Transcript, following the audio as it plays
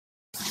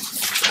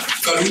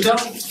Garuda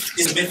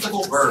is a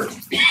mythical bird.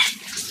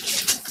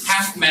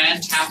 Half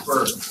man, half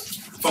bird.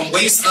 From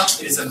waist up,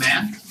 it is a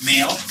man,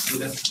 male,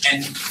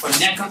 and from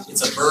neck up,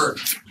 it's a bird.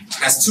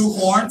 Has two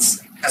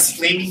horns, has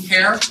flaming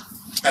hair,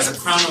 has a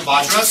crown of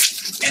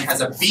vajras, and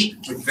has a beak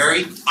with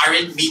very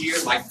iron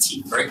meteor-like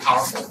teeth, very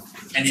powerful.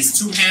 And his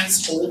two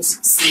hands holds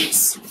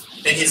snakes.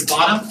 Then his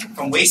bottom,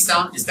 from waist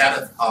down, is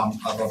that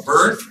of a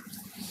bird,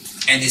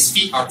 and his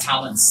feet are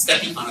talons,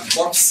 stepping on a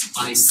corpse,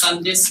 on a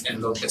sun disk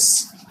and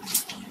locust.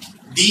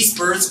 These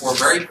birds were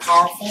very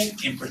powerful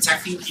in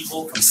protecting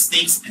people from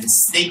snakes and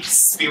snake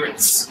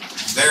spirits.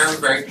 Very,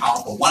 very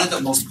powerful. One of the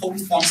most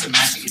potent forms of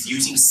magic is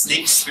using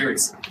snake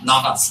spirits,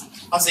 nagas.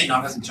 I'll say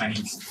nagas in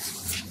Chinese.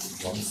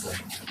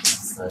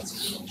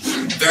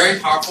 Very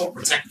powerful,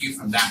 protect you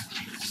from that.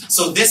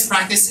 So this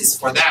practice is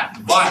for that,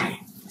 but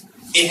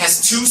it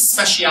has two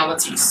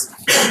specialities.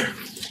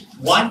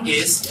 One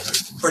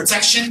is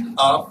protection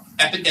of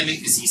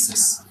epidemic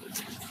diseases.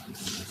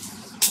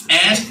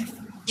 And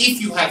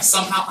if you have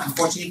somehow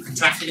unfortunately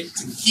contracted it,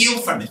 to heal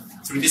from it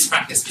through this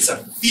practice is a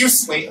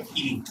fierce way of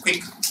healing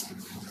quick.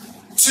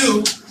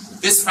 Two,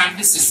 this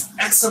practice is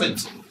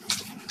excellent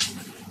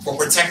for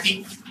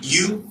protecting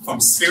you from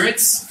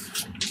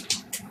spirits,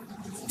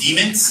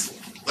 demons,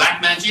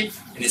 black magic,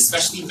 and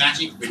especially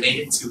magic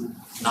related to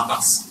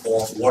nagas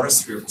or water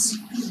spirits.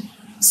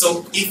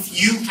 So if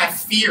you have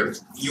fear,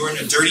 you're in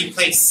a dirty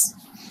place,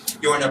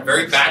 you're in a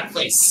very bad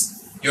place,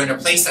 you're in a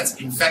place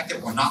that's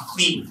infected or not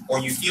clean, or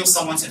you feel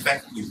someone's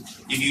infected you,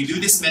 if you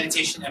do this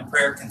meditation and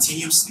prayer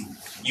continuously,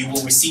 you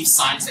will receive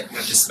signs that you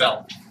have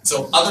dispelled.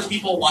 So other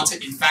people want to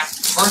in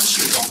fact hurt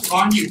you or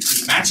harm you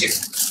through magic.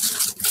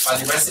 By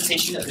the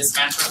recitation of this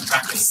mantra and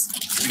practice,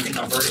 you can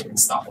avert it and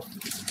stop it.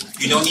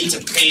 You don't need to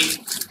pay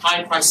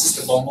high prices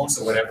to bomos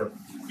or whatever.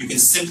 You can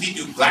simply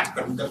do black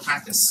Garuda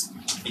practice,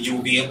 and you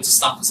will be able to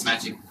stop this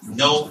magic,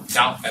 no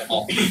doubt at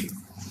all.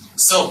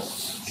 So,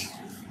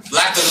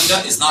 black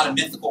Garuda is not a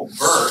mythical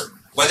bird.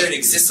 Whether it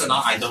exists or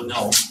not, I don't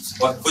know.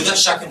 But Buddha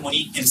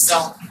Shakyamuni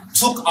himself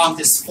took on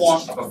this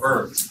form of a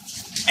bird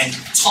and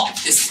taught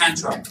this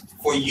tantra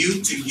for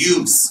you to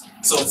use.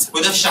 So it's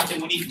Buddha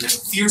Shakyamuni in a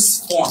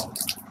fierce form,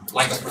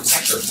 like a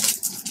protector,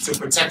 to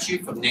protect you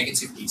from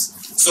negativities.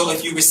 So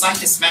if you recite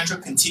this mantra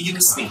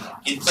continuously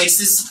in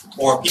places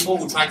or people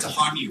who try to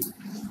harm you,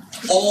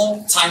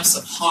 all types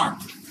of harm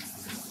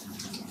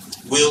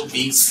will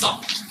be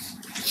stopped.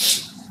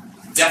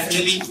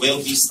 Definitely will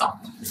be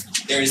stopped.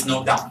 There is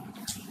no doubt.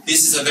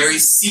 This is a very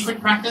secret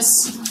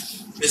practice.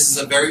 This is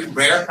a very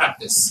rare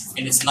practice,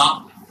 and it's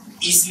not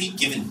easily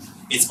given.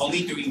 It's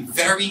only during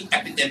very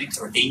epidemic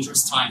or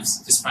dangerous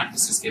times this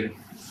practice is given.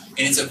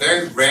 And it's a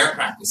very rare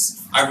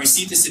practice. I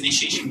received this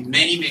initiation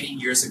many, many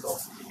years ago,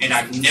 and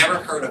I've never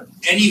heard of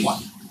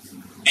anyone,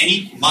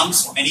 any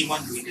monks or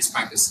anyone doing this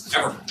practice,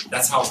 ever.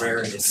 That's how rare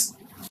it is.